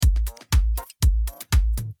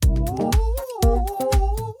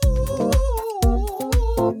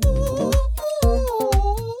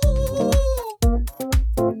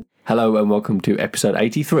Hello and welcome to episode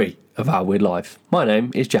 83 of Our Weird Life. My name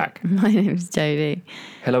is Jack. My name is Jodie.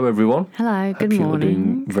 Hello everyone. Hello, good Hope morning. You're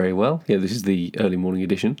doing very well. Yeah, this is the early morning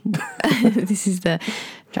edition. This is the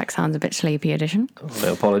Jack sounds a bit sleepy edition. I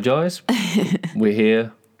apologise. We're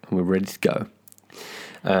here and we're ready to go.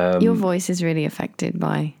 Your voice is really affected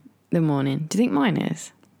by the morning. Do you think mine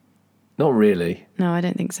is? Not really. No, I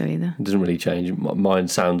don't think so either. It doesn't really change. Mine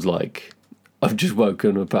sounds like I've just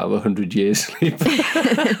woken up out of 100 years sleep.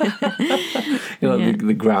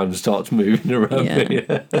 The ground starts moving around me.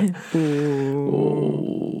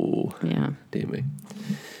 Oh, Yeah. dear me.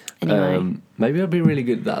 Anyway. Maybe I'd be really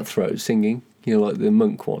good at that throat singing. Like the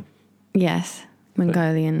monk one. Yes.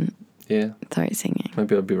 Mongolian Yeah. throat singing.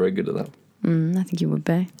 Maybe I'd be very good at that. I think you would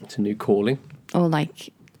be. It's a new calling. Or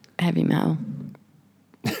like heavy metal.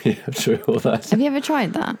 Yeah, true. All that. Have you ever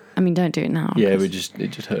tried that? I mean, don't do it now. Yeah, it just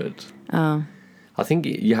hurts. Oh. I think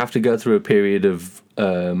you have to go through a period of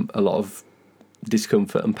a lot of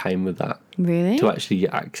discomfort and pain with that Really? to actually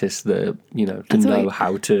access to know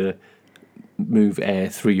how to move air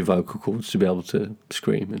through your vocal cords to be able to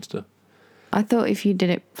scream and stuff. I thought if you did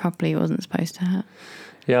it properly, it wasn't supposed to hurt.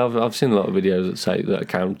 Yeah, I've seen a lot of videos that say that are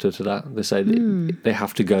counter to that. They say that they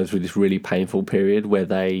have to go through this really painful period where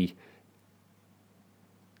they,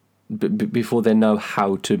 before they know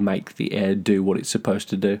how to make the air do what it's supposed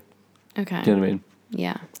to do. Okay. Do you know what I mean?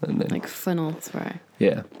 Yeah. And then, Like funnel through.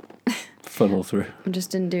 yeah, funnel through. I'm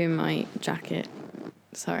just undoing my jacket.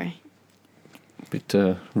 Sorry. Bit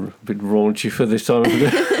raunchy for this time of the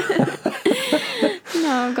day. No,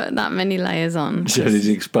 I've got that many layers on. Jodie's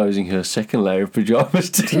exposing her second layer of pyjamas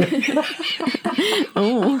to me.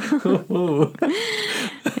 Oh.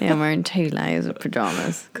 Yeah, I'm wearing 2 layers of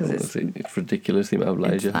pyjamas because It's ridiculous the amount of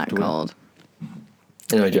layers it's you have that to wear. cold.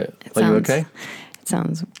 Anyway, Jo, are you okay? It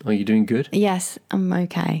sounds... Are you doing good? Yes, I'm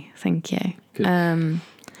okay. Thank you. Good.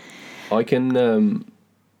 I can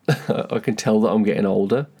I can tell that I'm getting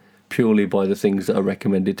older purely by the things that are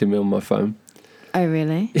recommended to me on my phone. Oh,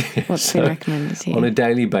 really? What's been recommended to you? On a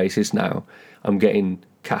daily basis now, I'm getting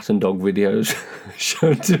cat and dog videos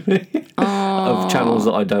shown to me of channels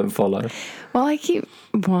that I don't follow. Well, I keep...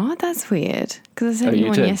 What? That's weird. Because I sent Oh, you you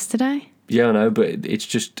one do? yesterday. Yeah, I know, but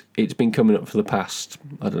it's been coming up for the past,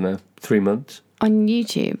 3 months. On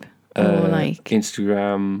YouTube. Or like...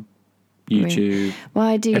 Instagram, YouTube. Well,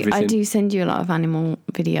 I do everything. send you a lot of animal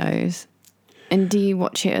videos. And do you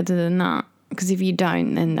watch it other than that? Because if you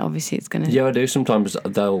don't, then obviously it's going to... Yeah, I do. Sometimes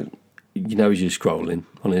they'll, as you're scrolling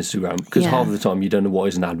on Instagram, because half of the time you don't know what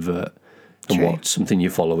is an advert and True. what's something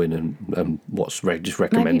you're following and what's just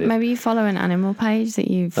recommended. Maybe you follow an animal page that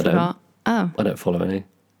you I don't. forgot. Oh, I don't follow any.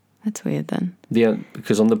 that's weird then.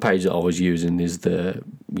 Because on the page that I was using is the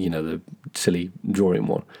silly drawing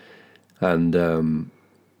one, and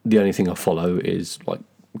the only thing I follow is like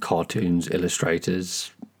cartoons,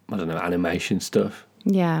 illustrators, animation stuff.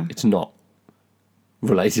 Yeah. It's not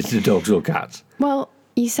related to dogs or cats. Well,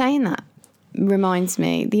 you saying that reminds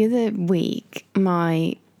me. The other week,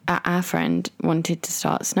 our friend wanted to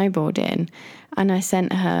start snowboarding, and I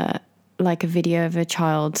sent her like a video of a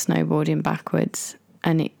child snowboarding backwards,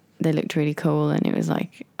 and they looked really cool, and it was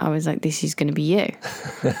like, I was like, this is going to be you,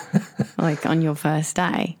 like on your first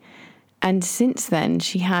day. And since then,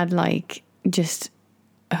 she had like just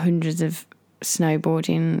hundreds of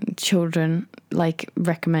snowboarding children like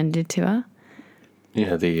recommended to her.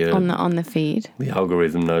 Yeah, on the feed. the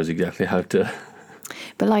algorithm knows exactly how to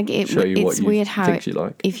But like show you what it's you weird how think you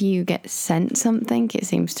like. if you get sent something, it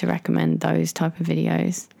seems to recommend those type of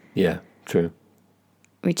videos, Yeah, true.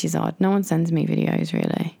 which is odd. No one sends me videos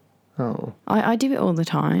really. Oh. I do it all the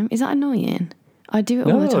time. Is that annoying? I do it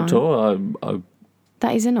all the No, time. at all.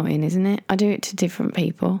 That is annoying, isn't it? I do it to different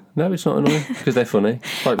people. No, it's not annoying because they're funny.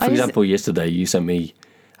 Like, for example, yesterday you sent me...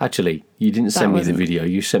 Actually, you didn't send me the video.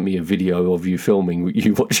 You sent me a video of you filming,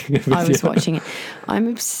 you watching a video. I was watching it. I'm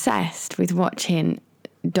obsessed with watching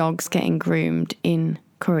dogs getting groomed in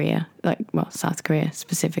Korea, South Korea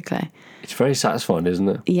specifically. It's very satisfying, isn't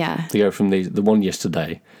it? Yeah. To go from the one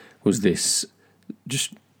yesterday was this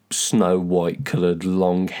just snow white coloured,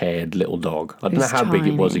 long haired little dog. I don't know how big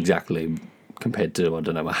it was tiny. exactly compared to,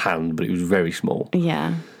 a hand, but it was very small.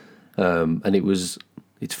 Yeah. And it was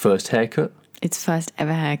its first haircut. Its first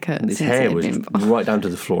ever haircut. And its since hair it had was been right down to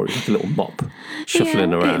the floor. It was like a little mop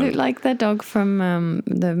shuffling around. It looked like the dog from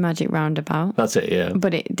the Magic Roundabout. That's it, yeah.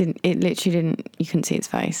 But it didn't. It literally didn't. You couldn't see its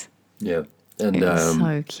face. Yeah. And It was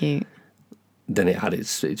so cute. then it had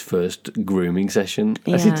its first grooming session.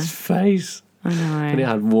 Yeah. And its face. I know. And it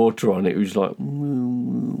had water on it. It was like...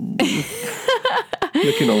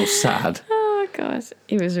 looking all sad. Oh gosh,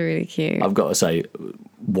 it was really cute. I've got to say,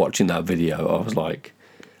 watching that video, I was like...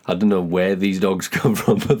 I don't know where these dogs come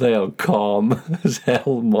from, but they are calm as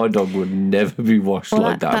hell. My dog would never be washed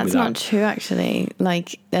like that. That's not true, actually.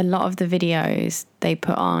 Like, a lot of the videos they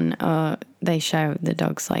put on, they show the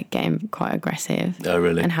dogs, like, getting quite aggressive. Oh,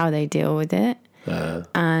 really? And how they deal with it.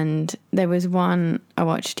 And there was one I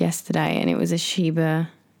watched yesterday, and it was a Shiba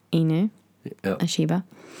Inu, a Shiba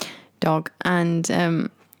dog. And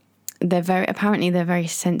they're very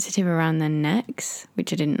sensitive around their necks,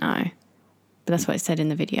 which I didn't know. But that's what it said in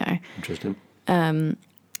the video. Interesting.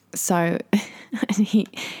 So he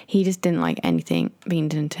just didn't like anything being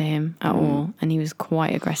done to him at all, and he was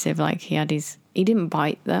quite aggressive. Like, he didn't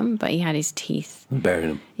bite them, but he had his teeth Burying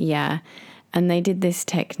them. Yeah, and they did this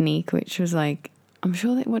technique, which was like, I'm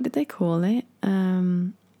sure what did they call it?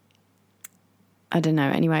 I don't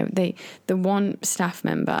know. Anyway, the one staff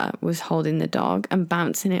member was holding the dog and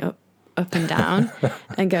bouncing it up and down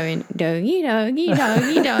and going, doggy, doggy,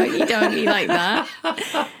 doggy, doggy, doggy, like that.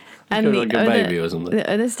 And like a baby or something.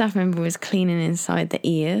 The other staff member was cleaning inside the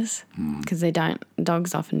ears, because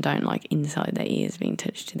dogs often don't like inside their ears being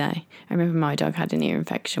touched, do they? I remember my dog had an ear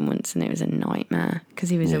infection once, and it was a nightmare, because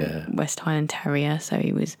he was a West Highland Terrier, so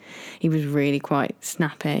he was really quite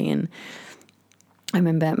snappy. And I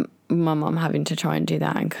remember my mum having to try and do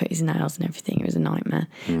that and cut his nails and everything. It was a nightmare.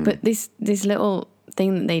 But this little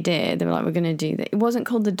thing that they did, they were like, we're going to do that. It wasn't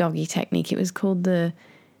called the doggy technique. It was called the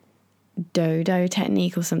dodo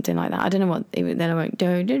technique or something like that. I don't know what they were like,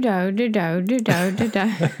 do do do do do do do do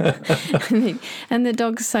do. And the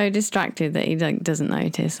dog's so distracted that he like doesn't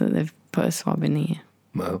notice that they've put a swab in the ear.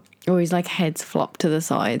 Wow. Or his like head's flopped to the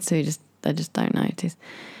side, so they just don't notice.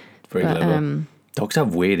 Very clever. Dogs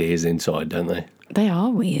have weird ears inside, don't they? They are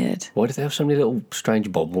weird. Why do they have so many little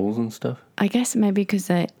strange bobbles and stuff? I guess maybe because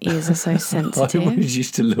their ears are so sensitive. I always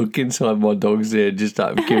used to look inside my dog's ear just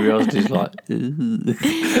out of curiosity. It's like,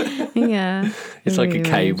 yeah. it's like a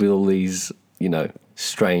cave with all these,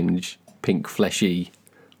 strange, pink, fleshy.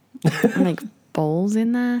 And like balls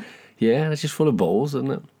in there. Yeah, it's just full of balls,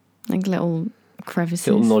 isn't it? Like little crevices.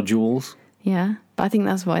 Little nodules. Yeah. But I think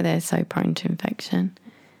that's why they're so prone to infection.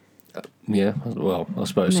 Yeah, well, I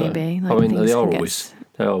suppose Maybe, so. like, I mean, things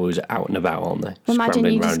they're always out and about, aren't they? Imagine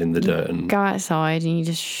Scrambling you around just in the dirt and go outside and you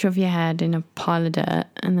just shove your head in a pile of dirt,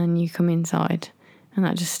 and then you come inside and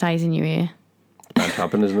that just stays in your ear. bound to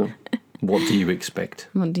happen, isn't it? What do you expect?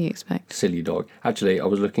 What do you expect? Silly dog. Actually, I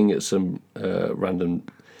was looking at some random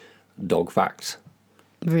dog facts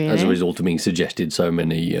Really? as a result of being suggested so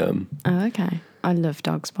many. Oh, okay. I love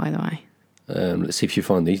dogs, by the way. Let's see if you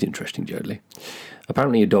find these interesting, Jodie.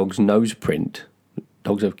 Apparently, a dog's nose print.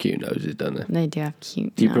 Dogs have cute noses, don't they? They do have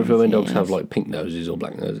cute Do you prefer when dogs noses. have like pink noses or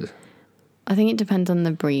black noses? I think it depends on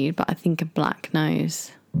the breed, but I think a black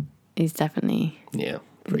nose is definitely Yeah,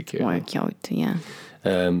 pretty cute. more cute, yeah.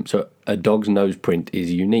 So a dog's nose print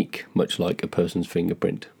is unique, much like a person's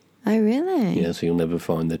fingerprint. Oh, really? Yeah, so you'll never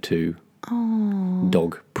find the two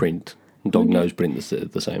dog nose print that's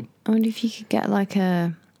the same. I wonder if you could get like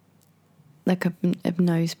a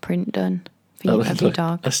nose print done for your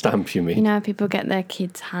dog. A stamp, you mean? You know, people get their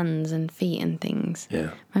kids' hands and feet and things.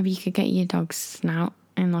 Yeah. Maybe you could get your dog's snout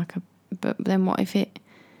in like a... But then what if it...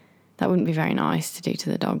 That wouldn't be very nice to do to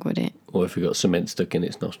the dog, would it? Or if you got cement stuck in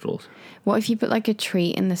its nostrils. What if you put like a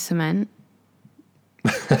treat in the cement?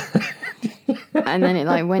 And then it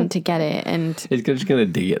like went to get it and... It's just going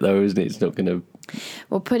to dig it though, isn't it? It's not going to...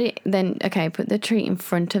 Well, put the treat in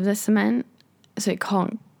front of the cement so it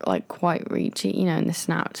can't like quite reach it, and the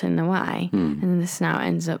snout's in the way. And then the snout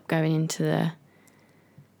ends up going into the...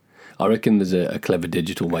 I reckon there's a clever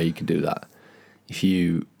digital way you can do that. If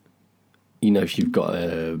you've got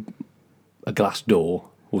a glass door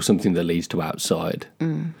or something that leads to outside,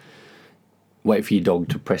 wait for your dog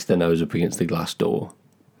to press their nose up against the glass door.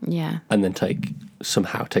 Yeah. And then take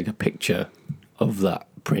a picture of that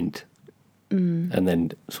print and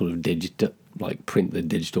then sort of print the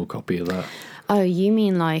digital copy of that. Oh, you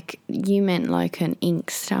meant like an ink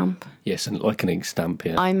stamp? Yes, and like an ink stamp,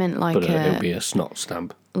 yeah. I meant like but it'll be a snot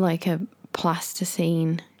stamp. Like a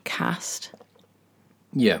plasticine cast.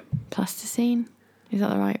 Yeah. Plasticine? Is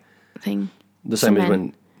that the right thing? The same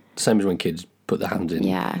as when kids put their hands in.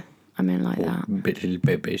 Yeah, I mean like that. Little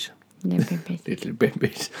babies. Little babies. Little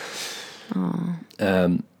babies. Oh. I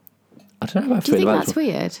don't know how I Do you feel think about that's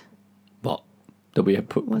weird? what? That we do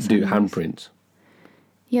handprints.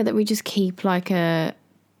 Yeah, that we just keep like a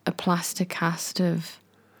plaster cast of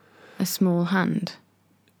a small hand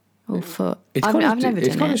or foot. I've never done it.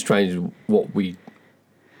 It's kind of strange what we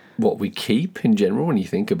keep in general when you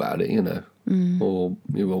think about it, or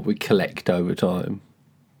what we collect over time.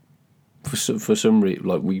 For some reason,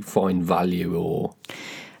 like we find value or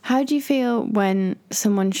How do you feel when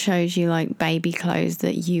someone shows you like baby clothes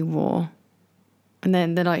that you wore? And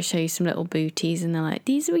then they like show you some little booties and they're like,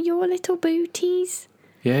 these were your little booties?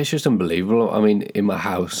 Yeah, it's just unbelievable. I mean, in my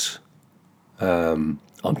house, on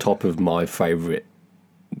top of my favourite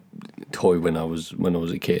toy when I was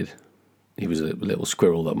a kid, he was a little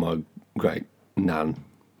squirrel that my great nan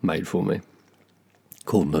made for me,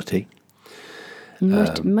 called Nutty.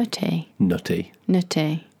 Mutty? Nutty.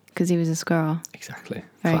 Nutty, because he was a squirrel. Exactly.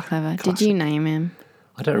 Very clever. Classic. Did you name him?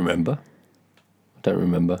 I don't remember.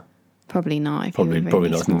 Probably not. If Probably you were really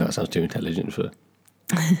not. I small. think that sounds too intelligent for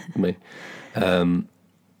me.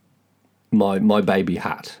 My baby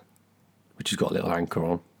hat, which has got a little anchor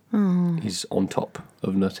on, is on top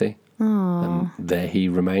of Nutty. And there he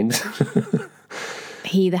remains.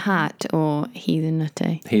 He the hat or he the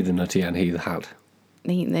nutty? He the Nutty and he the hat.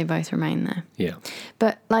 They both remain there. Yeah.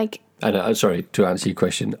 But like, And sorry, to answer your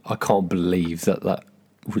question, I can't believe that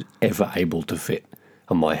was ever able to fit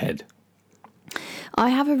on my head. I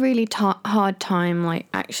have a really hard time like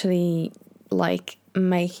actually like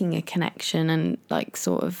making a connection and like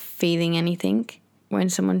sort of feeling anything when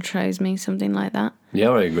someone shows me something like that. Yeah,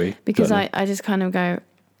 I agree. Because totally. I just kind of go,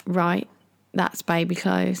 right, that's baby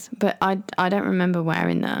clothes. But I don't remember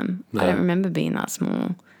wearing them. No. I don't remember being that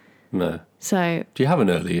small. No. So Do you have an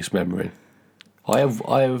earliest memory? I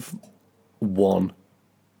have one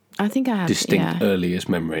I think I have, distinct earliest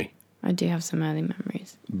memory. I do have some early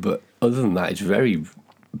memories. But other than that, it's very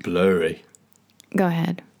blurry. Go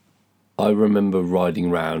ahead. I remember riding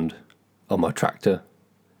round on my tractor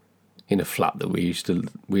in a flat that we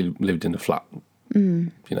lived in a flat,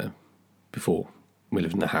 you know, before we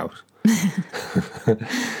lived in a house.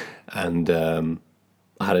 And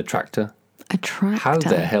I had a tractor. A tractor? How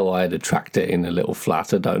the hell I had a tractor in a little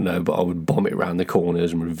flat, I don't know, but I would bomb it around the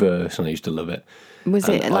corners and reverse, and I used to love it. Was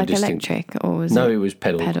And it I like just electric or was No, it it was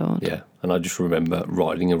pedaled. pedaled? Yeah, and I just remember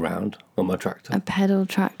riding around on my tractor. a pedal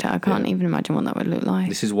tractor? I can't even imagine what that would look like.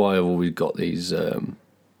 This is why I've always got these,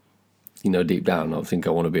 deep down, I think I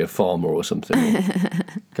want to be a farmer or something. Or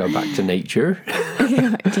go back to nature.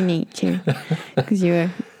 To need you. Because you were,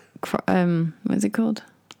 what's it called?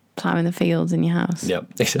 Ploughing the fields in your house. Yep,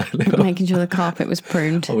 exactly. Making sure the carpet was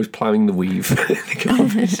pruned. I was ploughing the weave.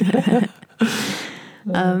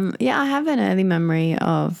 Yeah, I have an early memory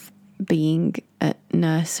of being at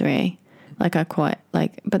nursery. Like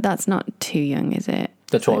but that's not too young, is it?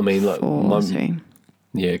 That's what I mean. Like, 4, 3.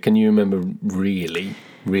 yeah, can you remember really,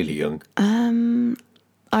 really young?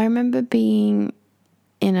 I remember being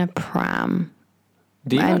in a pram.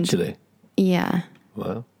 Do you and- actually? Yeah.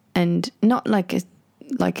 Wow. And not like a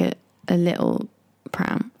little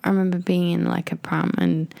pram. I remember being in like a pram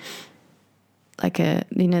and like the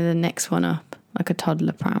next one up, like a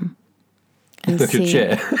toddler pram. And Like a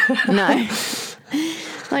chair. No.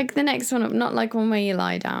 Like the next one up, not like one where you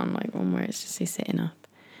lie down, like one where it's just you sitting up.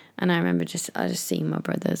 And I remember I just seeing my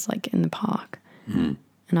brothers like in the park. And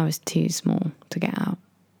I was too small to get out,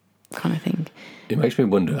 kind of thing. It makes me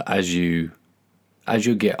wonder, as you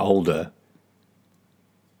get older,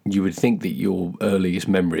 you would think that your earliest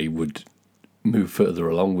memory would move further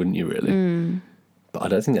along, wouldn't you, really? But I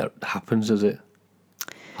don't think that happens, does it?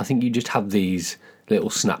 I think you just have these little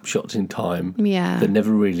snapshots in time Yeah. that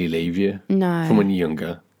never really leave you No. from when you're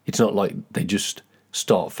younger. It's not like they just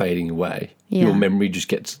start fading away. Yeah. Your memory just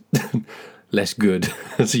gets less good,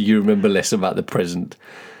 so you remember less about the present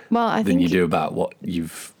Well, I than think you do about what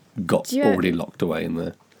you've got Do you- already locked away in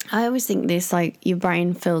there. I always think this, like, your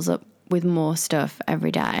brain fills up with more stuff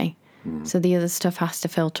every day. So the other stuff has to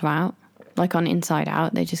filter out. Like on Inside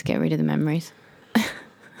Out, they just get rid of the memories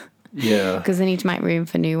Yeah. because they need to make room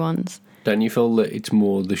for new ones. Don't you feel that it's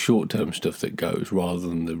more the short-term stuff that goes rather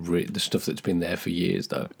than the stuff that's been there for years,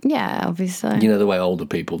 though? Yeah, obviously. You know the way older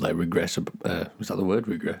people, they regress. Was that the word,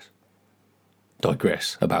 regress?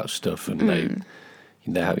 Digress about stuff, and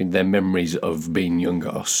they're having their memories of being younger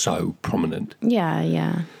are so prominent. Yeah,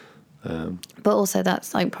 yeah. But also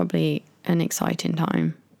that's like probably an exciting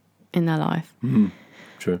time in their life.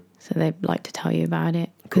 True. So they like to tell you about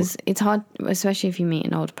it. Because it's hard, especially if you meet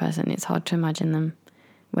an older person, it's hard to imagine them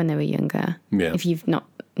when they were younger. Yeah. If you've not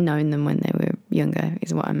known them when they were younger,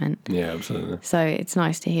 is what I meant. Yeah, absolutely. So it's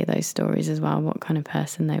nice to hear those stories as well, what kind of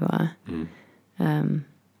person they were.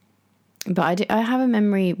 But I have a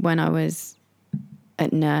memory when I was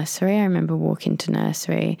at nursery. I remember walking to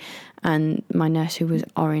nursery and my nursery was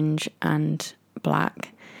orange and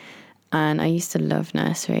black. And I used to love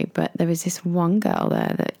nursery, but there was this one girl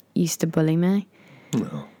there that used to bully me.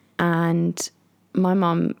 No. And my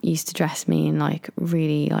mum used to dress me in like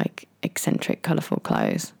really like eccentric, colourful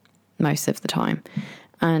clothes most of the time.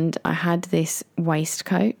 and I had this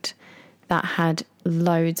waistcoat that had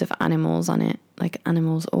loads of animals on it, like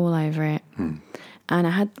animals all over it.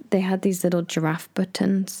 And they had these little giraffe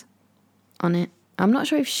buttons on it. I'm not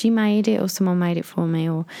sure if she made it or someone made it for me,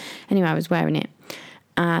 or anyway, I was wearing it.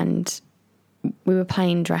 And we were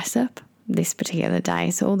playing dress up this particular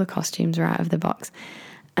day, so all the costumes were out of the box.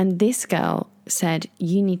 And this girl said,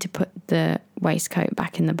 you need to put the waistcoat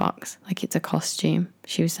back in the box, like it's a costume.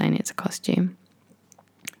 She was saying it's a costume.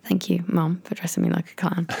 Thank you, Mum, for dressing me like a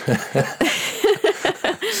clown.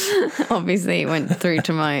 Obviously, it went through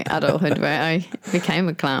to my adulthood where I became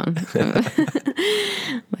a clown,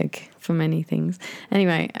 like for many things.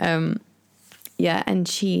 Anyway, yeah, and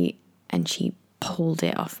she pulled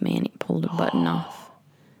it off me, and it pulled a button off.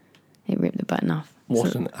 It ripped the button off.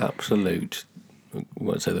 What an absolute, I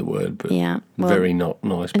won't say the word, but yeah, well, very not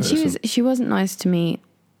nice person. And she wasn't nice to me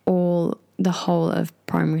the whole of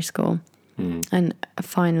primary school. And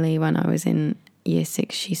finally, when I was in year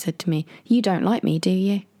 6, she said to me, you don't like me, do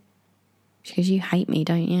you? She goes, you hate me,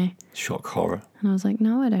 don't you? Shock horror. And I was like,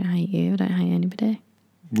 no, I don't hate you. I don't hate anybody.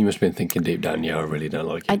 You must have been thinking deep down, yeah, I really don't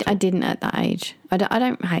like you. I didn't at that age. I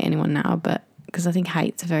don't hate anyone now, but because I think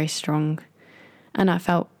hate's very strong. And I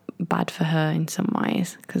felt bad for her in some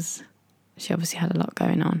ways because she obviously had a lot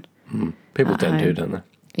going on. People tend to, don't they?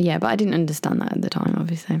 Yeah, but I didn't understand that at the time,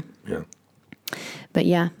 obviously. Yeah. But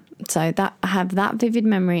yeah, so that I have that vivid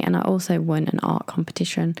memory, and I also won an art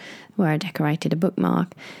competition where I decorated a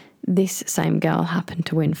bookmark. This same girl happened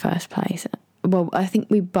to win first place. Well, I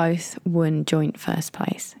think we both won joint first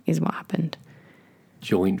place is what happened.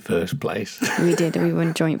 Joint first place. We did. We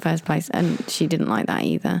won joint first place, and she didn't like that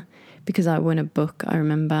either because I won a book, I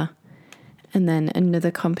remember. And then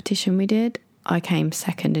another competition we did, I came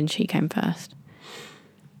second and she came first.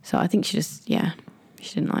 So I think she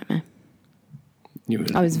didn't like me.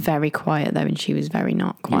 I was very quiet though, and she was very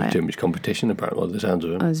not quiet. You had too much competition, apparently, by the sounds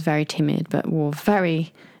of it. I was very timid, but wore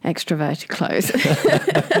very extroverted clothes.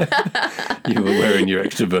 You were wearing your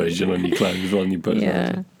extroversion on your clothes, on your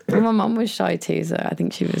personality. Yeah. And my mum was shy too, so I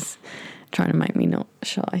think she was trying to make me not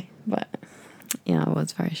shy. But yeah, I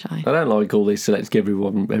was very shy. I don't like all this, so let's give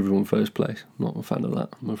everyone first place. I'm not a fan of that,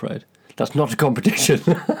 I'm afraid. That's not a competition.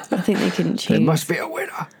 I think they couldn't choose. There must be a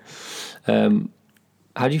winner.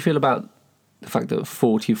 How do you feel about the fact that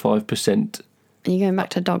 45%... Are you going back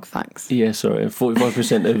to dog facts? Yeah, sorry.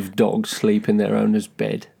 45% of dogs sleep in their owner's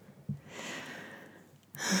bed.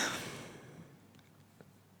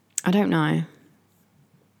 I don't know.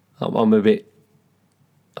 I'm a bit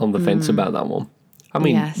on the fence about that one. I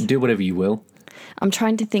mean, Yes. do whatever you will. I'm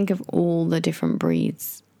trying to think of all the different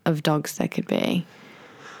breeds of dogs there could be.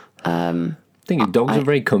 I think dogs are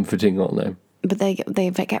very comforting, aren't they? But they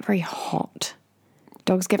get very hot.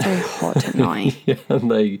 Dogs get very hot at night. Yeah, and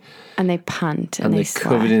they pant and they're they sweat.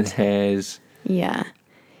 covered in hairs. Yeah.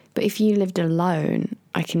 But if you lived alone,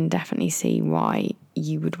 I can definitely see why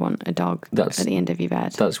you would want a dog at the end of your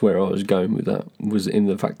bed. That's where I was going with that, was in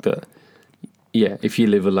the fact that, yeah, if you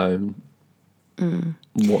live alone,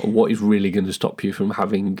 what is really going to stop you from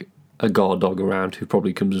having a guard dog around who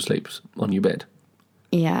probably comes and sleeps on your bed?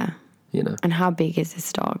 Yeah. You know? And how big is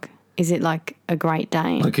this dog? Is it like a Great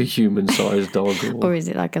Dane? Like a human-sized dog? Or is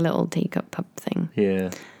it like a little teacup pup thing? Yeah.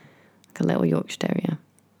 Like a little Yorkshire Terrier?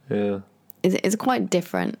 Yeah. It's quite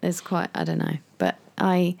different. It's quite, I don't know. But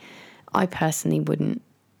I personally wouldn't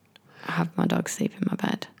have my dog sleep in my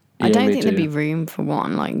bed. I Yeah, don't me think there'd too. be room for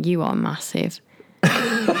one. Like, you are massive.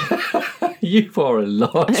 You are a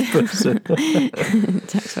large person.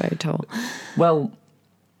 Jack's very tall. Well,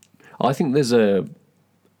 I think there's a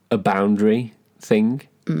boundary thing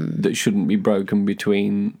that shouldn't be broken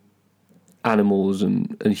between animals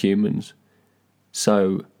and humans.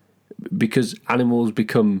 So, because animals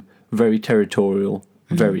become very territorial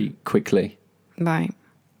very quickly. Right.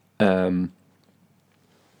 And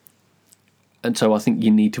so I think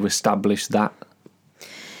you need to establish that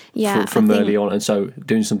Yeah. from I think, early on. And so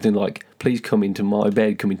doing something like, please come into my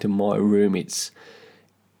bed, come into my room, it's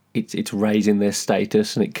raising their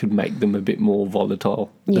status, and it could make them a bit more volatile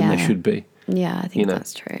than Yeah. they should be. Yeah, I think know.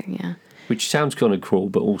 that's true. Yeah. Which sounds kind of cruel,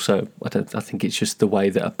 but also I think it's just the way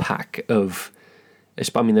that a pack of,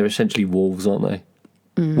 I mean, they're essentially wolves, aren't they?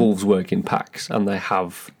 Wolves work in packs, and they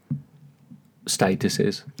have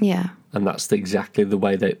statuses, Yeah. and that's exactly the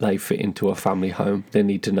way that they fit into a family home. They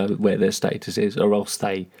need to know where their status is, or else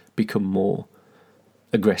they become more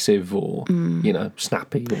aggressive or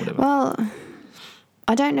snappy or whatever. Well,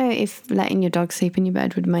 I don't know if letting your dog sleep in your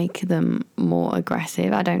bed would make them more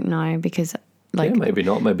aggressive. I don't know, because yeah, maybe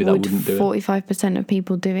not. Maybe that would wouldn't do it. 45% of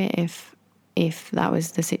people do it if if that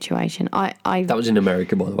was the situation. That was in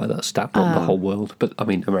America, by the way, that stat, not the whole world. But, I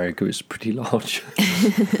mean, America is pretty large.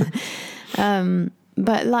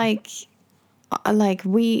 But, like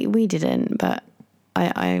we didn't, but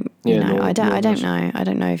I don't know. I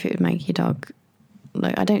don't know if it would make your dog,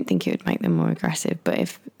 like, I don't think it would make them more aggressive, but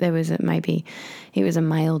if there was maybe it was a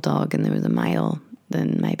male dog and there was a male,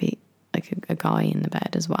 then maybe like a guy in the bed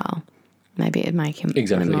as well, maybe it'd make him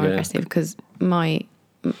more aggressive, because my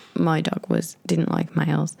dog didn't like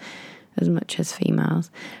males as much as females.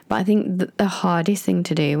 But I think the hardest thing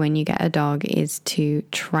to do when you get a dog is to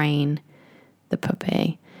train the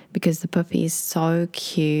puppy, because the puppy is so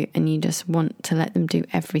cute and you just want to let them do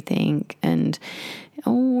everything. And,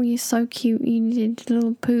 oh, you're so cute, you did a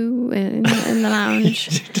little poo in the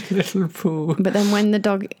lounge. A little poo. But then when the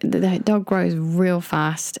dog grows real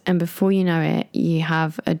fast, and before you know it, you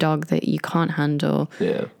have a dog that you can't handle,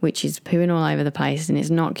 which is pooing all over the place and it's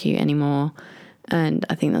not cute anymore. And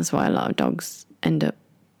I think that's why a lot of dogs end up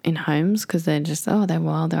in homes, because they're just, they're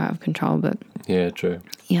wild, they're out of control. But yeah, true.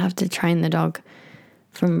 You have to train the dog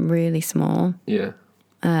from really small. Yeah.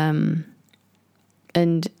 And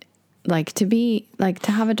like to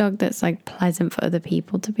have a dog that's like pleasant for other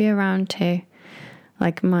people to be around too.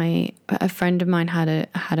 Like a friend of mine had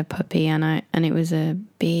a puppy, and it was a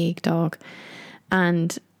big dog,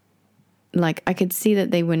 and like I could see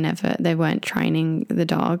that they weren't training the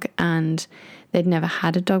dog, and they'd never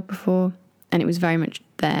had a dog before, and it was very much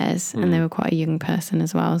theirs, and they were quite a young person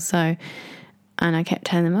as well. So, and I kept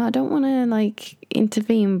telling them, I don't want to like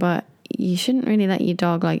intervene, but you shouldn't really let your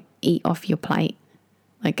dog like eat off your plate.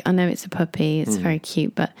 Like, I know it's a puppy, it's very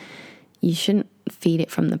cute, but you shouldn't feed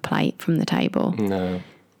it from the plate, from the table. No.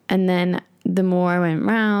 And then the more I went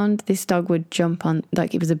round, this dog would jump on,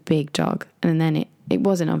 like, it was a big dog, and then it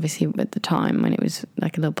wasn't obviously at the time when it was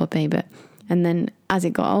like a little puppy, and then as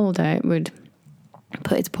it got older, it would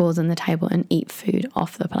put its paws on the table and eat food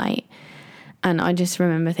off the plate. And I just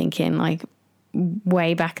remember thinking, like,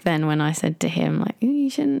 way back then when I said to him, like, you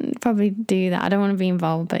shouldn't probably do that. I don't want to be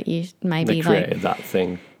involved, but you maybe they created that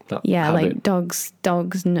thing. That habit. Like dogs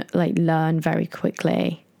like learn very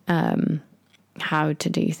quickly how to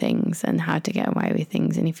do things and how to get away with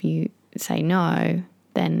things. And if you say no,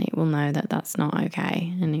 then it will know that that's not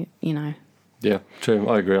okay. And Yeah, true.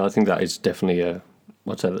 I agree. I think that is definitely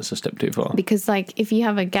I'd say that's a step too far. Because, like, if you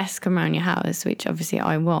have a guest come around your house, which obviously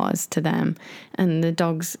I was to them, and the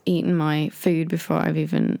dog's eaten my food before I've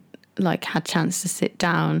even, like, had chance to sit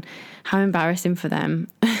down, how embarrassing for them.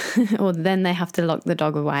 Or then they have to lock the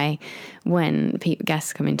dog away when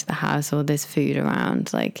guests come into the house or there's food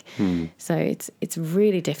around. Like, so it's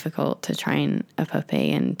really difficult to train a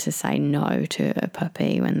puppy and to say no to a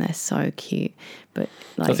puppy when they're so cute. But,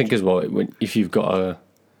 like, I think as well, if you've got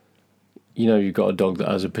you've got a dog that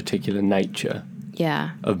has a particular nature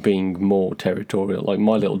of being more territorial. Like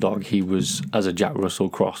my little dog, he was, as a Jack Russell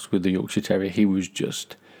cross with the Yorkshire Terrier, he was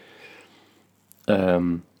just...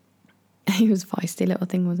 he was a feisty little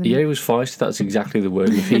thing, wasn't he? Yeah, he was feisty, that's exactly the word.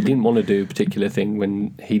 If he didn't want to do a particular thing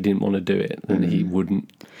when he didn't want to do it, then he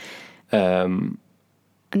wouldn't. And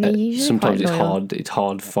they're usually sometimes quite it's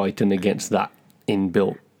hard fighting against that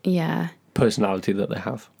inbuilt personality that they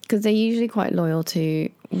have. Because they're usually quite loyal to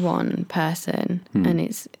one person, and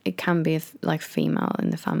it can be like female in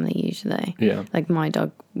the family usually. Yeah. Like my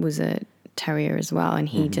dog was a terrier as well, and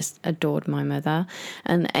he just adored my mother.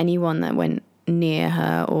 And anyone that went near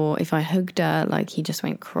her, or if I hugged her, like he just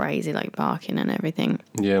went crazy, like barking and everything.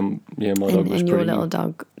 Yeah, my dog was your little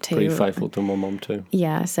dog too. Pretty faithful to my mum too.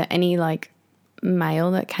 Yeah, so any like male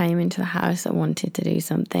that came into the house that wanted to do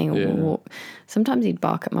something or walk, sometimes he'd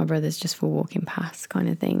bark at my brothers just for walking past, kind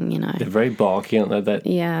of thing, They're very barky, aren't they?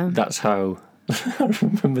 That's how I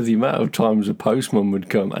remember the amount of times a postman would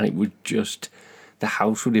come and it would just, the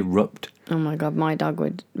house would erupt. Oh my god, my dog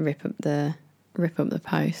would rip up the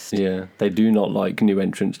post. Yeah, they do not like new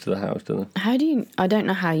entrants to the house, do they? I don't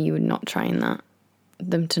know how you would not train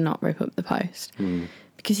them to not rip up the post,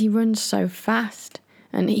 because he runs so fast.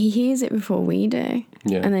 And he hears it before we do.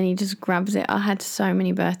 Yeah. And then he just grabs it. I had so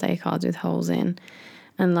many birthday cards with holes in.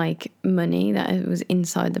 And, like, money that was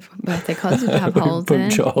inside the birthday cards would have holes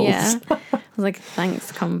in. Holes. Yeah. I was like,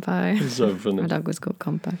 thanks, Compo. It's so funny. My dog was called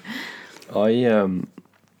Compo. I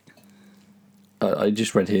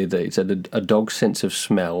just read here that it said a dog's sense of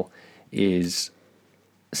smell is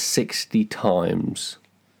 60 times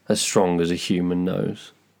as strong as a human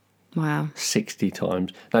nose. Wow. 60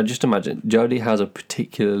 times. Now, just imagine, Jodie has a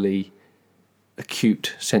particularly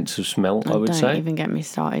acute sense of smell, I would say. Don't even get me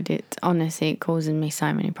started. It honestly, it causes me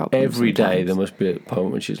so many problems. Every day sometimes. there must be a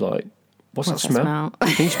point when she's like, What's that What's that smell?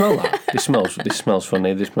 smell? Can you smell that? This smells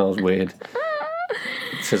funny. This smells weird.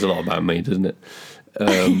 It says a lot about me, doesn't it?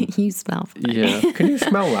 You smell funny. Yeah. Can you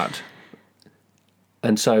smell that?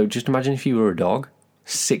 And so just imagine if you were a dog,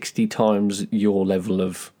 60 times your level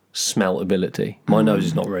of smell ability. My nose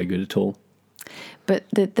is not very good at all. But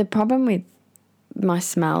the problem with my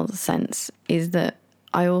smell sense is that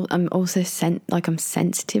I'm also I'm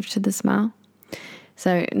sensitive to the smell.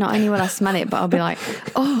 So not only will I smell it, but I'll be like,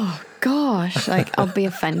 oh gosh, like I'll be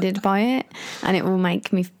offended by it, and it will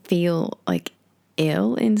make me feel like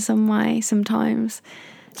ill in some way sometimes.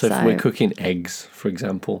 So if we're cooking eggs, for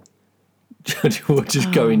example, we'll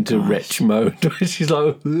just go into retch mode. She's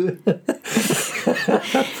like, the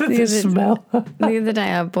smell. The other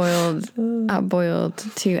day I boiled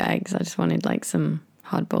 2 eggs. I just wanted like some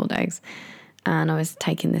hard-boiled eggs, and I was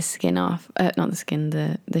taking the skin off, not the skin,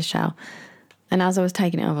 the shell. And as I was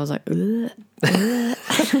taking it off, I was like, ugh, ugh.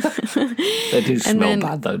 They do smell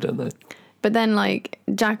bad though, don't they? But then like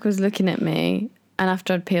Jack was looking at me, and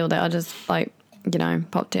after I'd peeled it, I just like,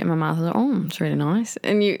 popped it in my mouth. I was like, oh, it's really nice.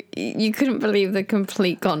 And you couldn't believe the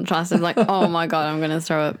complete contrast of like, oh my God, I'm going to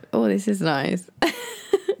throw up. Oh, this is nice.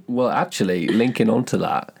 Well, actually, linking onto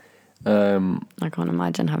that. I can't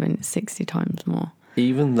imagine having it 60 times more.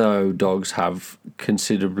 Even though dogs have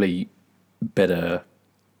considerably better,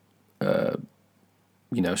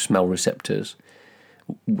 smell receptors,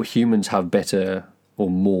 humans have better or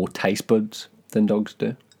more taste buds than dogs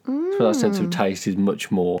do. So that sense of taste is much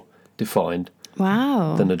more defined.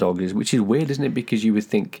 Wow. Than a dog is, which is weird, isn't it? Because you would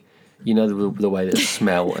think, the way that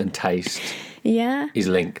smell and taste is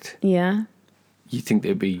linked. Yeah. You think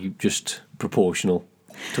they'd be just proportional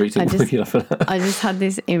to each I other. just had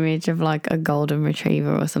this image of like a golden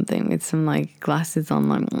retriever or something with some like glasses on,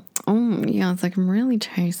 like, oh yeah, it's like really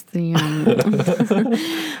tasty,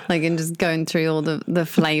 like, and just going through all the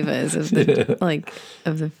flavors of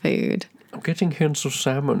of the food. I'm getting hints of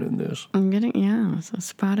salmon in this. I'm getting, so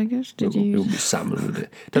asparagus. It'll be salmon with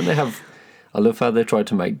it. Don't they have... I love how they try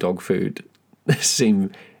to make dog food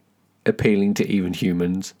seem appealing to even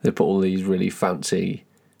humans. They put all these really fancy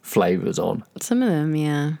flavours on. Some of them,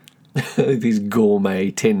 yeah. These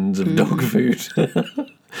gourmet tins of dog food.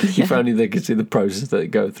 If only they could see the process that they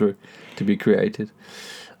go through to be created.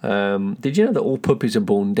 Did you know that all puppies are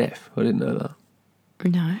born deaf? I didn't know that.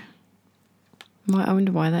 No. I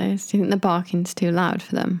wonder why that is. Do you think the barking's too loud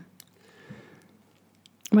for them?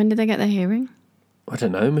 When did they get their hearing? I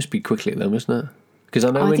don't know. It must be quickly though, mustn't it? Because I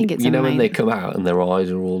know when they come out and their eyes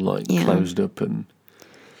are all like closed up and...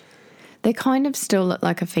 They kind of still look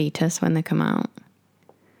like a fetus when they come out.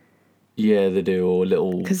 Yeah, they do. Or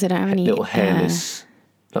little... Because they don't have any... Little hairless...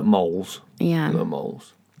 like moles. Yeah. Little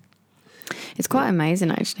moles. It's quite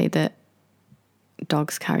amazing actually that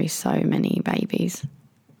dogs carry so many babies.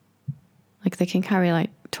 Like they can carry like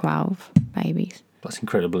 12 babies. That's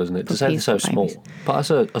incredible, isn't it? To say they're so small.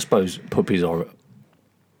 But I suppose puppies are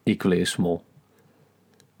equally as small.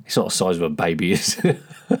 It's not the size of a baby, is it?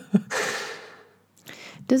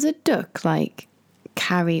 Does a duck like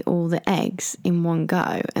carry all the eggs in one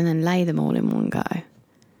go and then lay them all in one go?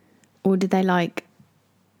 Or do they like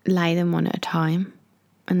lay them one at a time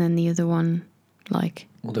and then the other one like...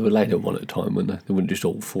 Well, they were laid at one at a time, wouldn't they? They wouldn't just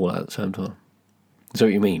all fall out at the same time. Is that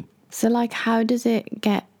what you mean? So, like, how does it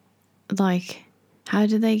get, like, how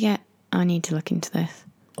do they get... I need to look into this.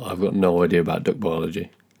 I've got no idea about duck biology.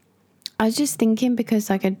 I was just thinking because,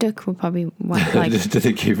 like, a duck will probably... like, do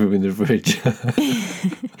they keep them in the fridge?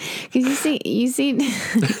 Because you see...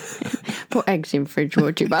 Put eggs in fridge,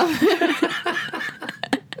 would you, Bob?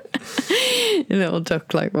 A little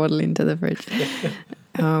duck, like, waddle into the fridge.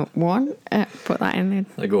 One, put that in there.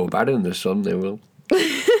 They go bad in the sun, they will.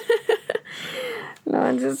 No,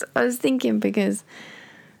 I was thinking because,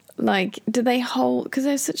 like, do they hold, because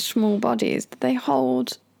they're such small bodies, do they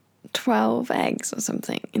hold 12 eggs or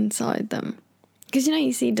something inside them? Because,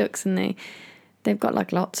 you see ducks and they've got,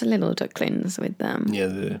 like, lots of little ducklings with them. Yeah,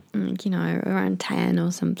 they do. Like, around 10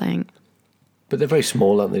 or something. But they're very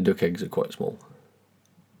small, aren't they? Duck eggs are quite small.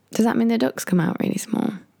 Does that mean the ducks come out really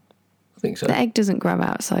small? I think so. The egg doesn't grow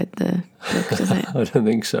outside the duck, does it? I don't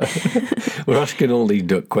think so. We're asking all these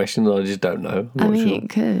duck questions. I just don't know. I mean, it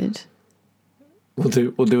could. We'll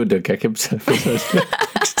do a duck episode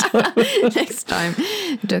next time. Next time,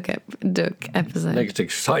 duck episode. Next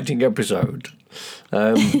exciting episode.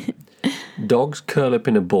 Dogs curl up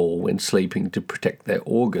in a ball when sleeping to protect their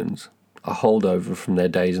organs, a holdover from their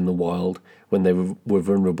days in the wild when they were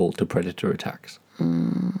vulnerable to predator attacks.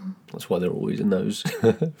 That's why they're always in those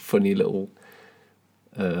funny little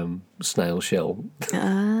snail shell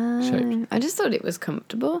shape. I just thought it was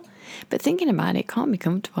comfortable. But thinking about it, it can't be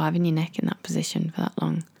comfortable having your neck in that position for that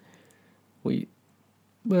long.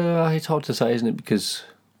 Well, it's hard to say, isn't it? Because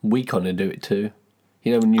we kind of do it too.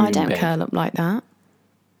 You know, when you're I in don't bed. curl up like that.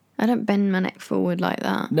 I don't bend my neck forward like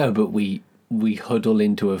that. No, but we huddle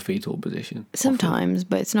into a fetal position. Sometimes,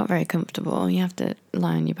 but it's not very comfortable. You have to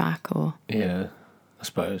lie on your back or... Yeah, I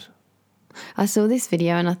suppose. I saw this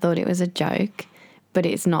video and I thought it was a joke, but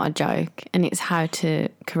it's not a joke, and it's how to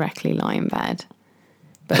correctly lie in bed.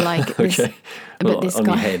 But like this, Okay. Well, but this on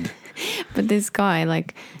guy, your head. but this guy,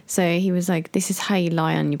 like, so he was like, "This is how you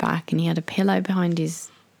lie on your back," and he had a pillow behind his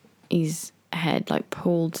head, like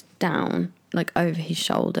pulled down, like over his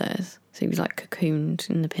shoulders. So he was like cocooned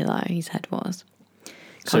in the pillow. His head was.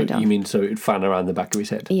 So you mean so it'd fan around the back of his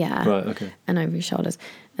head? Yeah. Right. Okay. And over his shoulders,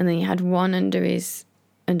 and then he had one under his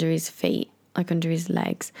feet, like under his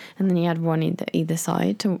legs, and then he had one either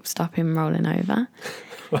side to stop him rolling over.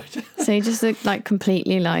 Right. So he just looked like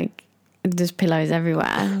completely like there's pillows everywhere.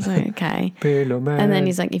 I was like, okay. Pillow man. And then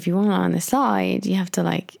he's like, if you want to lie on the side, you have to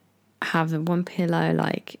like have the one pillow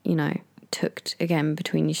like, you know, tucked again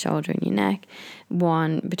between your shoulder and your neck,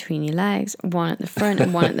 one between your legs, one at the front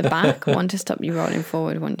and one at the back, one to stop you rolling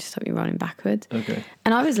forward, one to stop you rolling backwards. Okay.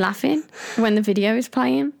 And I was laughing when the video was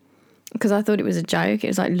playing because I thought it was a joke. It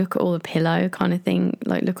was like, look at all the pillow kind of thing.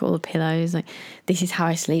 Like, look at all the pillows. Like, this is how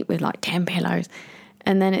I sleep with like 10 pillows.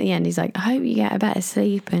 And then at the end, he's like, I hope you get a better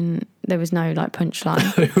sleep. And there was no like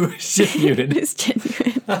punchline. It was genuine. It's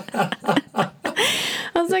genuine.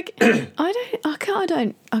 I was like,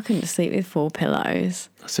 I couldn't sleep with 4 pillows.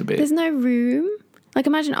 That's a bit. There's no room. Like,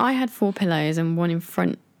 imagine I had 4 pillows and one in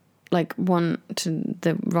front, like one to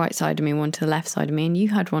the right side of me, one to the left side of me, and you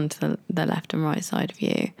had one to the left and right side of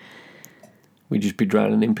you. We'd just be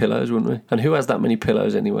drowning in pillows, wouldn't we? And who has that many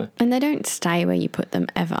pillows anyway? And they don't stay where you put them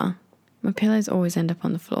ever. My pillows always end up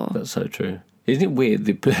on the floor. That's so true. Isn't it weird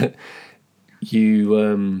that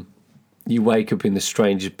you wake up in the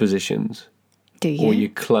strangest positions? Do you? Or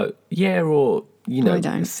you or you know, I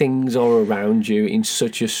don't. things are around you in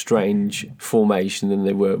such a strange formation than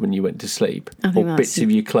they were when you went to sleep. I think or bits of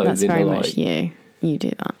your that's clothing very are much like. you. You do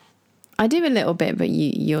that. I do a little bit, but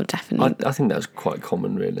you're definitely... I think that's quite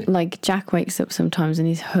common, really. Like, Jack wakes up sometimes and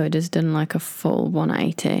his hood has done like a full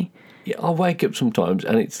 180. Yeah, I wake up sometimes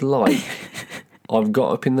and it's like I've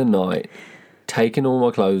got up in the night, taken all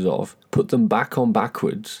my clothes off, put them back on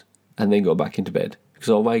backwards, and then got back into bed. Because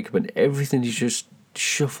I wake up and everything is just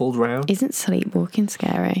shuffled round. Isn't sleepwalking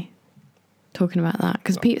scary? Talking about that.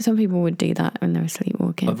 Because some people would do that when they were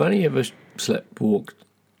sleepwalking. I've only ever sleepwalked.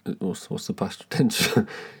 What's the past tense?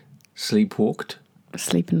 Sleepwalked?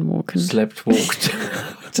 Sleep and walking. Slept walked.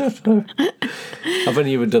 I don't know. I've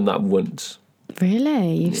only ever done that once.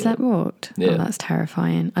 Really? You've sleepwalked? Yeah. Oh, that's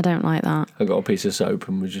terrifying. I don't like that. I got a piece of soap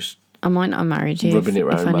and was just I might not have married you rubbing it if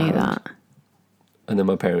round I my knew hand. that. And then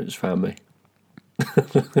my parents found me.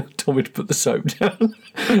 Told me to put the soap down.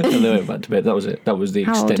 And then I went back to bed. That was it. That was the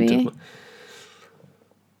How old extent were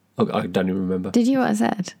of you? I don't even remember. Did you what I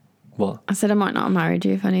said? What? I said I might not have married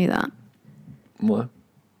you if I knew that. What?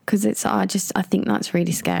 Because I think that's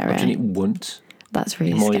really scary. I've done it once That's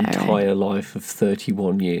really in my scary. entire life of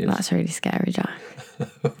 31 years. That's really scary, Jack.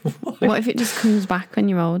 What if it just comes back when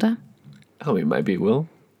you're older? I mean, maybe it will.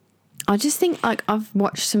 I just think, like, I've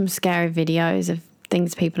watched some scary videos of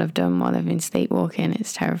things people have done while they've been sleepwalking.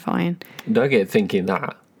 It's terrifying. Don't get thinking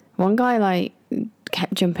that. One guy, like,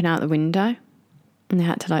 kept jumping out the window and they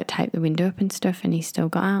had to, like, tape the window up and stuff and he still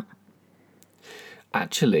got out.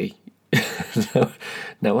 Actually,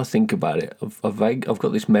 now I think about it, I've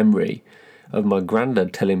got this memory of my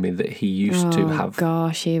granddad telling me that he used to have...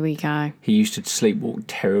 Gosh, here we go. He used to sleepwalk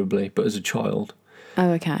terribly, but as a child.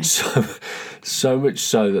 Oh, okay. So much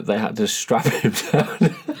so that they had to strap him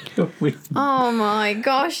down. Oh, my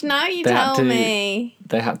gosh, now you tell me.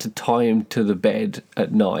 They had to tie him to the bed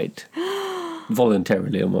at night,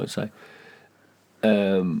 voluntarily, I might say,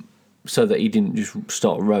 so that he didn't just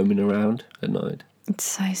start roaming around at night. It's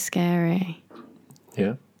so scary.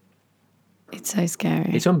 Yeah. It's so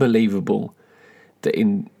scary. It's unbelievable that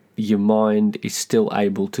your mind is still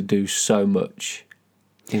able to do so much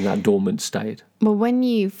in that dormant state. Well, when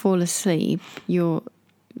you fall asleep, your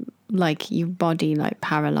body like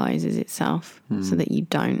paralyzes itself so that you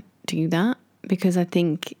don't do that. Because I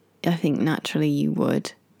think naturally you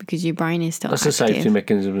would, because your brain is still That's active. a safety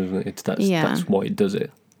mechanism, isn't it? That's why it does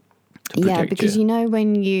it. To Yeah, protect because you know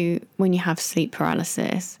when you have sleep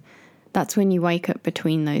paralysis, that's when you wake up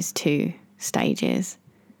between those two stages.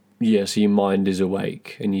 Yeah, so your mind is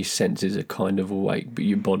awake and your senses are kind of awake, but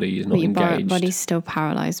your body is not But your engaged. body's still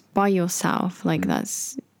paralyzed by yourself. Like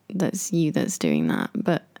that's you that's doing that.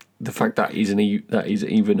 But The fact that is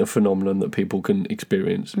even a phenomenon that people can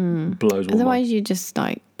experience blows my mind. otherwise, you just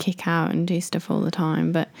like kick out and do stuff all the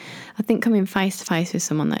time. But I think coming face to face with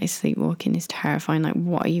someone that is sleepwalking is terrifying. Like,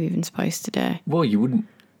 what are you even supposed to do? Well, you wouldn't.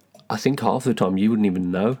 I think half the time you wouldn't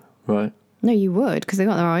even know, right? No, you would, because they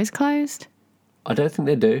got their eyes closed. I don't think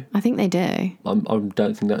they do. I think they do. I don't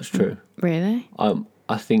think that's true. Really?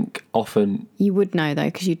 I think often. You would know though,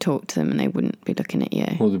 because you talk to them and they wouldn't be looking at you.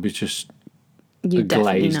 Well, there'd be just You a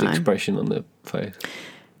definitely glazed know. expression on their face.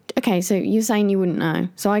 Okay, so you're saying you wouldn't know.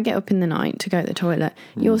 So I get up in the night to go to the toilet.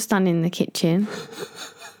 You're standing in the kitchen,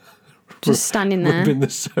 just standing there. Rubbing the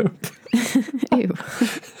soap. Ew.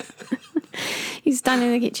 He's standing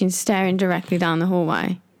in the kitchen, staring directly down the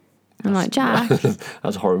hallway. I'm like, Jack,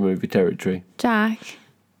 That's horror movie territory. Jack,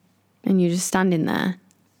 and you're just standing there,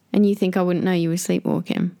 and you think I wouldn't know you were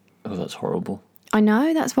sleepwalking. Oh, that's horrible. I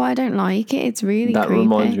know, that's why I don't like it. It's really That creepy.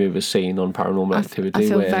 reminds me of a scene on Paranormal Activity. I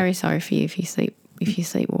feel where very sorry for you if you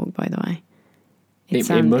sleepwalk. By the way, it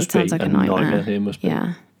sounds must be like a nightmare. It must be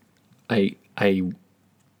Yeah, a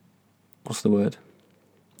what's the word?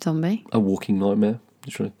 zombie. A walking nightmare.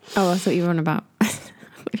 Literally. Oh, I thought you were on about.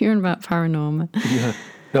 You were on about paranormal. Yeah.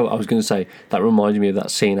 No, I was going to say that reminds me of that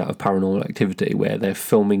scene out of Paranormal Activity where they're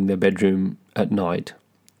filming their bedroom at night,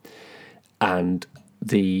 and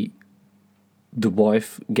the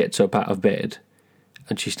wife gets up out of bed,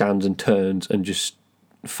 and she stands and turns and just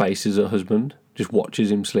faces her husband, just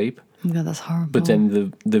watches him sleep. Oh my God, that's horrible. But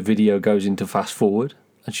then the video goes into fast forward,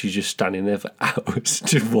 and she's just standing there for hours,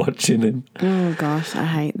 just watching him. Oh gosh, I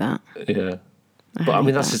hate that. Yeah, but I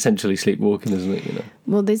mean that's essentially sleepwalking, isn't it? You know.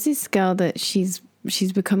 Well, there's this girl that she's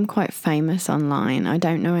become quite famous online. I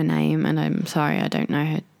don't know her name, and I'm sorry, I don't know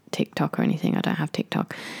her TikTok or anything. I don't have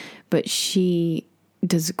TikTok, but she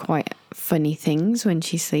does quite funny things when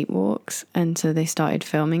she sleepwalks, and so they started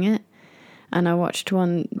filming it. And I watched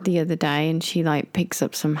one the other day, and she like picks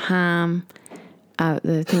up some ham out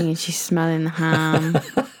the thing, and she's smelling the ham,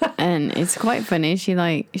 and it's quite funny. She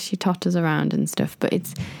totters around and stuff, but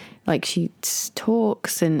it's like she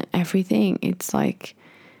talks and everything. It's like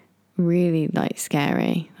really like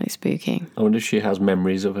scary, like spooky. I wonder if she has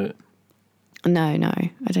memories of it. No,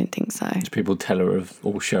 I don't think so. Do people tell her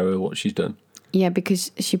or show her what she's done? Yeah,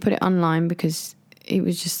 because she put it online because it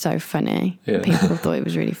was just so funny. Yeah. People thought it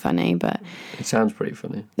was really funny, but It sounds pretty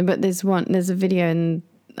funny. there's a video, and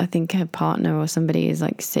I think her partner or somebody is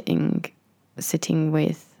like sitting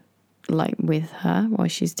with her while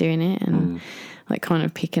she's doing it, and like kind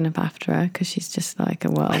of picking up after her because she's just like a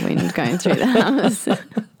whirlwind going through the house.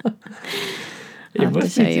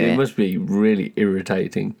 It must be really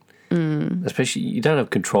irritating. Especially, you don't have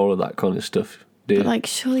control of that kind of stuff, do you? But like,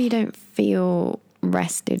 surely you don't feel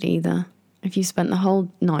rested either if you spent the whole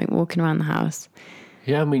night walking around the house.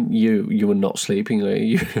 Yeah, I mean, you were not sleeping, are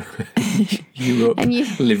you? You were up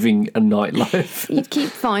And living a nightlife. You'd keep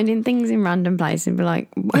finding things in random places and be like,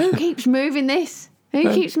 who keeps moving this? Who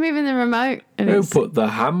keeps moving the remote? And Who it's put the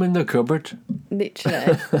ham in the cupboard?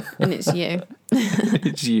 literally, and it's you.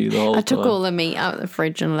 It's you the whole I took time. all the meat out of the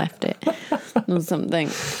fridge and left it or something.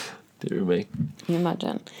 Dear me. Can you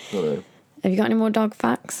imagine? I know. Have you got any more dog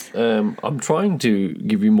facts? I'm trying to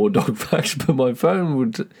give you more dog facts, but my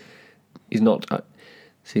phone is not.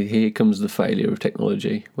 See, here comes the failure of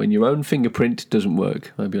technology. When your own fingerprint doesn't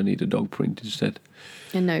work, maybe I need a dog print instead.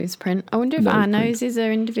 A nose print. I wonder if Nose our print. noses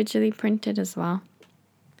are individually printed as well.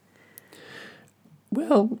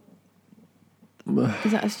 Well,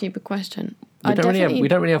 Is that a stupid question? we don't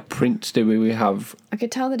really have prints, do we? We have. I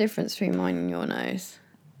could tell the difference between mine and your nose.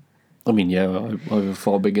 I mean, yeah, I have a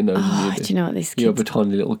far bigger nose Oh, than you do. do you know what this You have kid's... a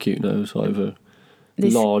tiny little cute nose. I have a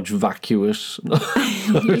This- large, vacuous.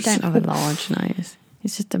 You don't have a large nose.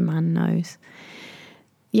 It's just a man nose.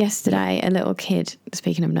 Yesterday, a little kid,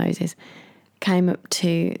 speaking of noses, came up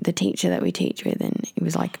to the teacher that we teach with, and he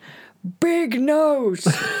was like, big nose,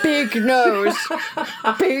 big nose,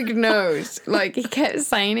 big nose. Like, he kept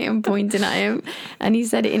saying it and pointing at him. And he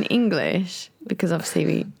said it in English, because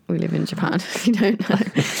obviously we live in Japan, if you don't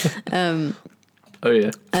know. Oh,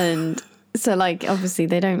 yeah. And so, like, obviously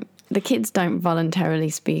the kids don't voluntarily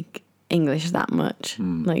speak English that much.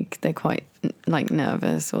 Like, they're quite, like,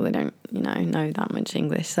 nervous, or they don't, know that much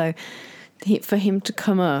English. So for him to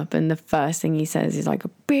come up and the first thing he says is like,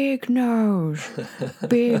 big nose,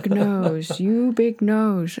 you big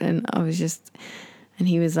nose. And and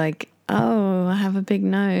he was like, oh, I have a big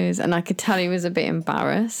nose. And I could tell he was a bit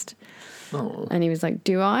embarrassed. Oh. And he was like,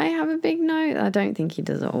 do I have a big nose? I don't think he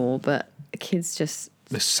does at all, but kids just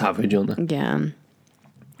They're savage, aren't they? Yeah.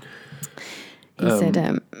 He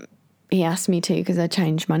said he asked me to because I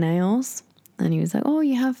changed my nails. And he was like, oh,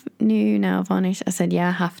 you have new nail varnish? I said, yeah,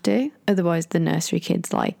 I have to. Otherwise, the nursery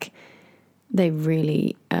kids, like, they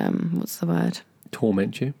really, what's the word?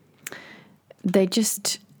 Torment you? They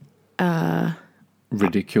just...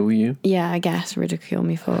 ridicule you? Yeah, I guess ridicule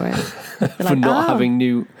me for it. For not having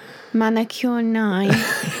new... Manicure night.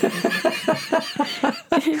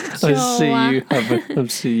 I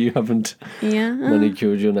see you haven't Yeah.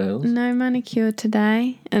 manicured your nails. No manicure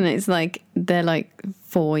today. And it's like, they're like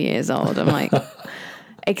 4 years old. I'm like,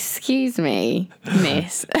 excuse me,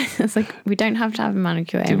 miss. It's like, we don't have to have a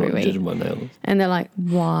manicure Do every not week. judge my nails. And they're like,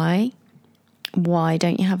 why? Why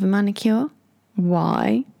don't you have a manicure?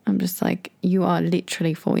 Why? I'm just like, you are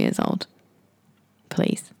literally 4 years old.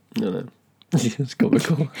 Please. No. It's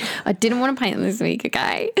comical. I didn't want to paint them this week,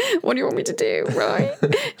 okay? What do you want me to do, right? Do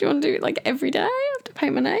you want to do it like every day? I have to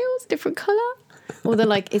paint my nails, different colour? Or they're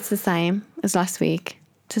like, it's the same as last week.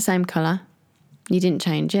 It's the same colour. You didn't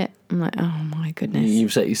change it. I'm like, oh my goodness.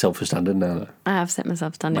 You've set yourself a standard now, though. I have set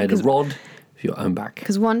myself standard. Made a rod for your own back.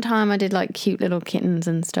 Because one time I did like cute little kittens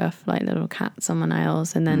and stuff, like little cats on my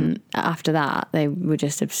nails. And then after that, they were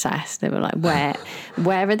just obsessed. They were like, where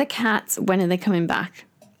are the cats? When are they coming back?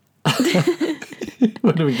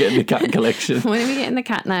 When are we getting the cat collection? When are we getting the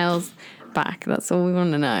cat nails back? That's all we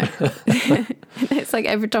want to know. It's like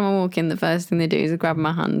every time I walk in, the first thing they do is grab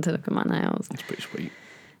my hand to look at my nails. That's pretty sweet.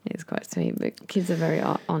 It's quite sweet, but kids are very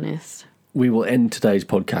honest. We will end today's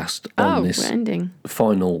podcast on this we're ending.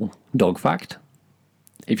 final dog fact.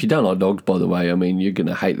 If you don't like dogs, by the way, I mean, you're going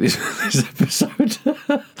to hate this episode.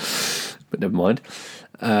 But never mind.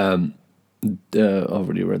 I've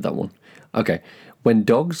already read that one. Okay. When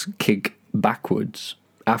dogs kick backwards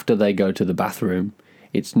after they go to the bathroom,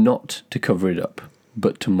 it's not to cover it up,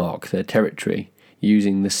 but to mark their territory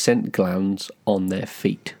using the scent glands on their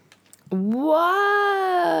feet.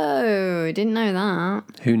 Whoa! Didn't know that.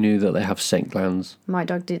 Who knew that they have scent glands? My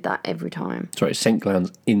dog did that every time. Sorry, scent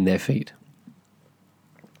glands in their feet.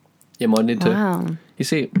 Yeah, mine did too. Wow. You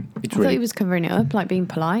see, it's I thought he was covering it up, like being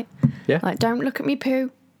polite. Yeah. Like, don't look at me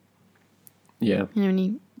poo. Yeah. You know, when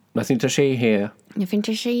you... Nothing to see here. Nothing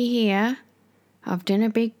to see here. I've done a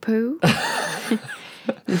big poo.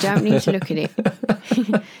 You don't need to look at it.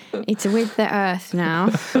 It's with the earth now.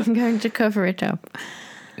 I'm going to cover it up.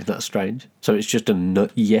 Isn't that strange? So it's just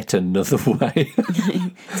yet another way.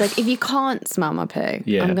 It's like, if you can't smell my poo,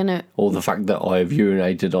 Yeah. I'm going to... Or the fact that I've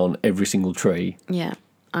urinated on every single tree Yeah.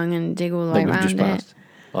 I'm going to dig all the that way we've just around it. passed.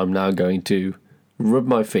 I'm now going to rub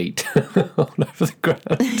my feet all over the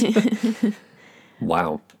ground.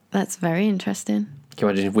 Wow. That's very interesting. Can you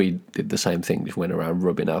imagine if we did the same thing, just went around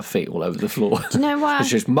rubbing our feet all over the floor? Do you know why? It's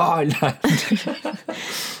just my land. Do you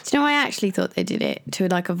know why I actually thought they did it? To,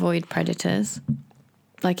 like, avoid predators.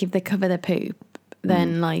 Like, if they cover their poop,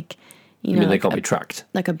 then, like, you know... I mean, they like can't be tracked.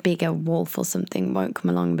 Like a bigger wolf or something won't come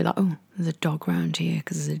along and be like, oh, there's a dog round here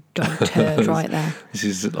because there's a dog turd right there. This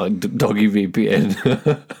is like doggy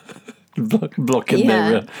VPN. blocking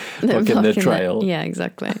their trail. Yeah,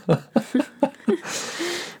 exactly.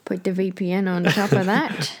 Put the VPN on top of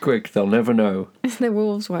that. Quick, they'll never know. The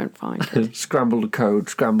wolves won't find it. Scramble the code.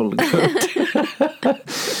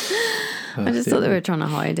 I just thought they were trying to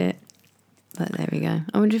hide it. But there we go.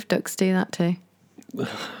 I wonder if ducks do that too.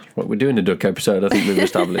 Right, we're doing a duck episode, I think we've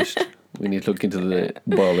established. We need to look into the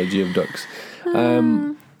biology of ducks.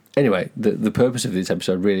 Anyway, the purpose of this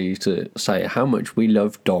episode really is to say how much we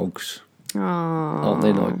love dogs. Aww. Aren't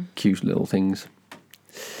they like cute little things?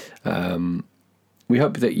 We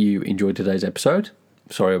hope that you enjoyed today's episode.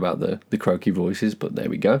 Sorry about the croaky voices, but there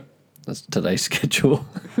we go. That's today's schedule.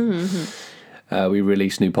 We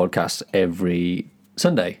release new podcasts every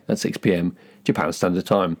Sunday at 6 p.m. Japan Standard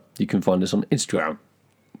Time. You can find us on Instagram,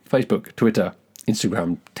 Facebook, Twitter.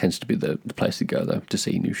 Instagram tends to be the place to go, though, to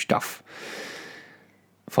see new stuff.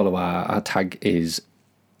 Follow our tag is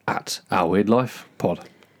at Our Weird Life Pod.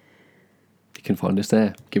 You can find us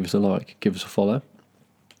there. Give us a like, give us a follow.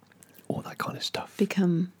 All that kind of stuff.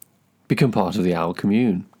 Become part of the Owl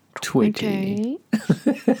commune. Twitty.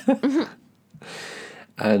 Okay.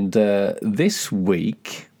 And this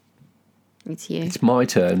week, It's you. it's my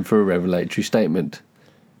turn for a revelatory statement,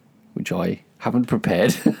 which I haven't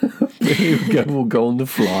prepared. But here we go, we'll go on the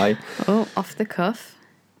fly. Oh, off the cuff.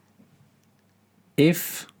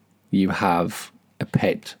 If you have a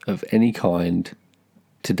pet of any kind,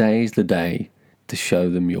 today is the day to show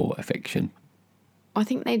them your affection. I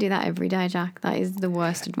think they do that every day, Jack. That is the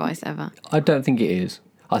worst advice ever. I don't think it is.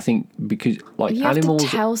 I think because, like, You have animals... to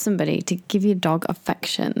tell somebody to give your dog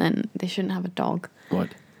affection, then they shouldn't have a dog.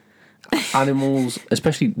 Right. animals,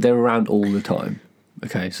 especially, they're around all the time.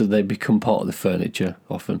 Okay, so they become part of the furniture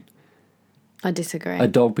often. I disagree. A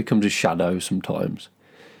dog becomes a shadow sometimes.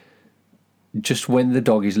 Just when the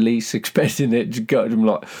dog is least expecting it, just go to them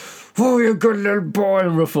like, "Oh, you good little boy,"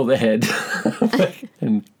 and ruffle their head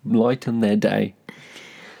and lighten their day.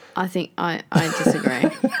 I think I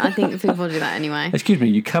disagree. I think people do that anyway. Excuse me,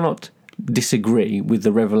 you cannot disagree with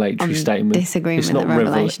the revelatory statement. Disagreeing with the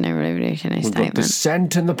revolutionary We've statement. got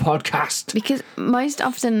dissent in the podcast. Because most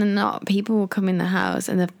often than not, people will come in the house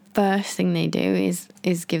and the first thing they do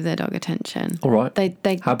is give their dog attention. All right. They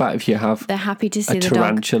How about if you have they're happy to see a the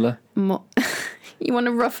tarantula? dog. You want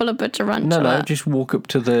to ruffle up a tarantula? No, just walk up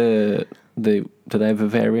to the do they have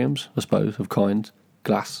vivariums, I suppose, of kinds?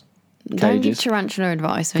 Glass Don't give cages. tarantula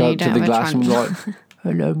advice when Go you up to don't the have a glass and tarantula. like,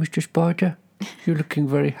 "Hello, Mr. Spider. You're looking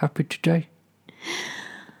very happy today."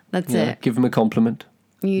 That's Yeah, it. give them a compliment.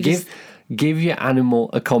 You just. Give your animal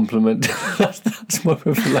a compliment. That's my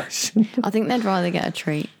revelation. I think they'd rather get a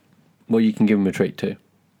treat. Well, you can give them a treat too.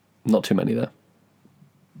 Not too many though.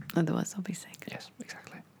 Otherwise, they'll be sick. Yes,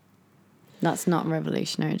 exactly. That's not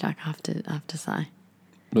revolutionary, Jack. I have to say.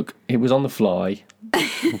 Look, it was on the fly.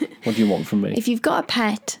 What do you want from me? If you've got a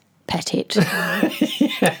pet it.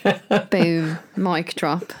 Boom. Mic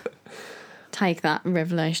drop. Take that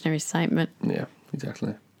revolutionary statement. Yeah,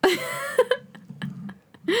 exactly.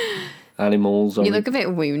 Animals. You look a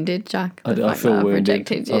bit wounded, Jack. I feel I've wounded.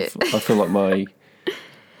 rejected you. I feel like my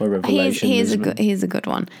revelation. Here's is a good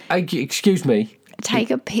one. Excuse me.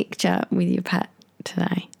 Take a picture with your pet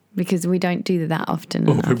today, because we don't do that often.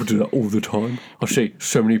 Oh, enough. people do that all the time. I see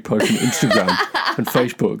so many posts on Instagram and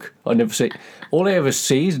Facebook. I never see. All I ever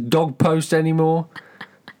see is dog posts anymore.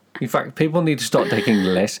 In fact, people need to start taking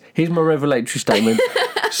less. Here's my revelatory statement.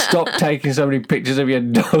 Stop taking so many pictures of your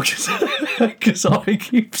dogs, because I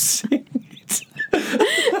keep seeing it.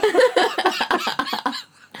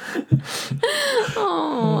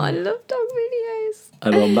 Oh, I love dog videos.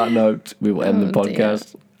 And on that note, we will end the Oh, dear.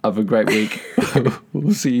 podcast. Have a great week.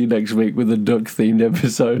 We'll see you next week with a duck-themed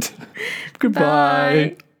episode. Goodbye.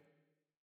 Bye.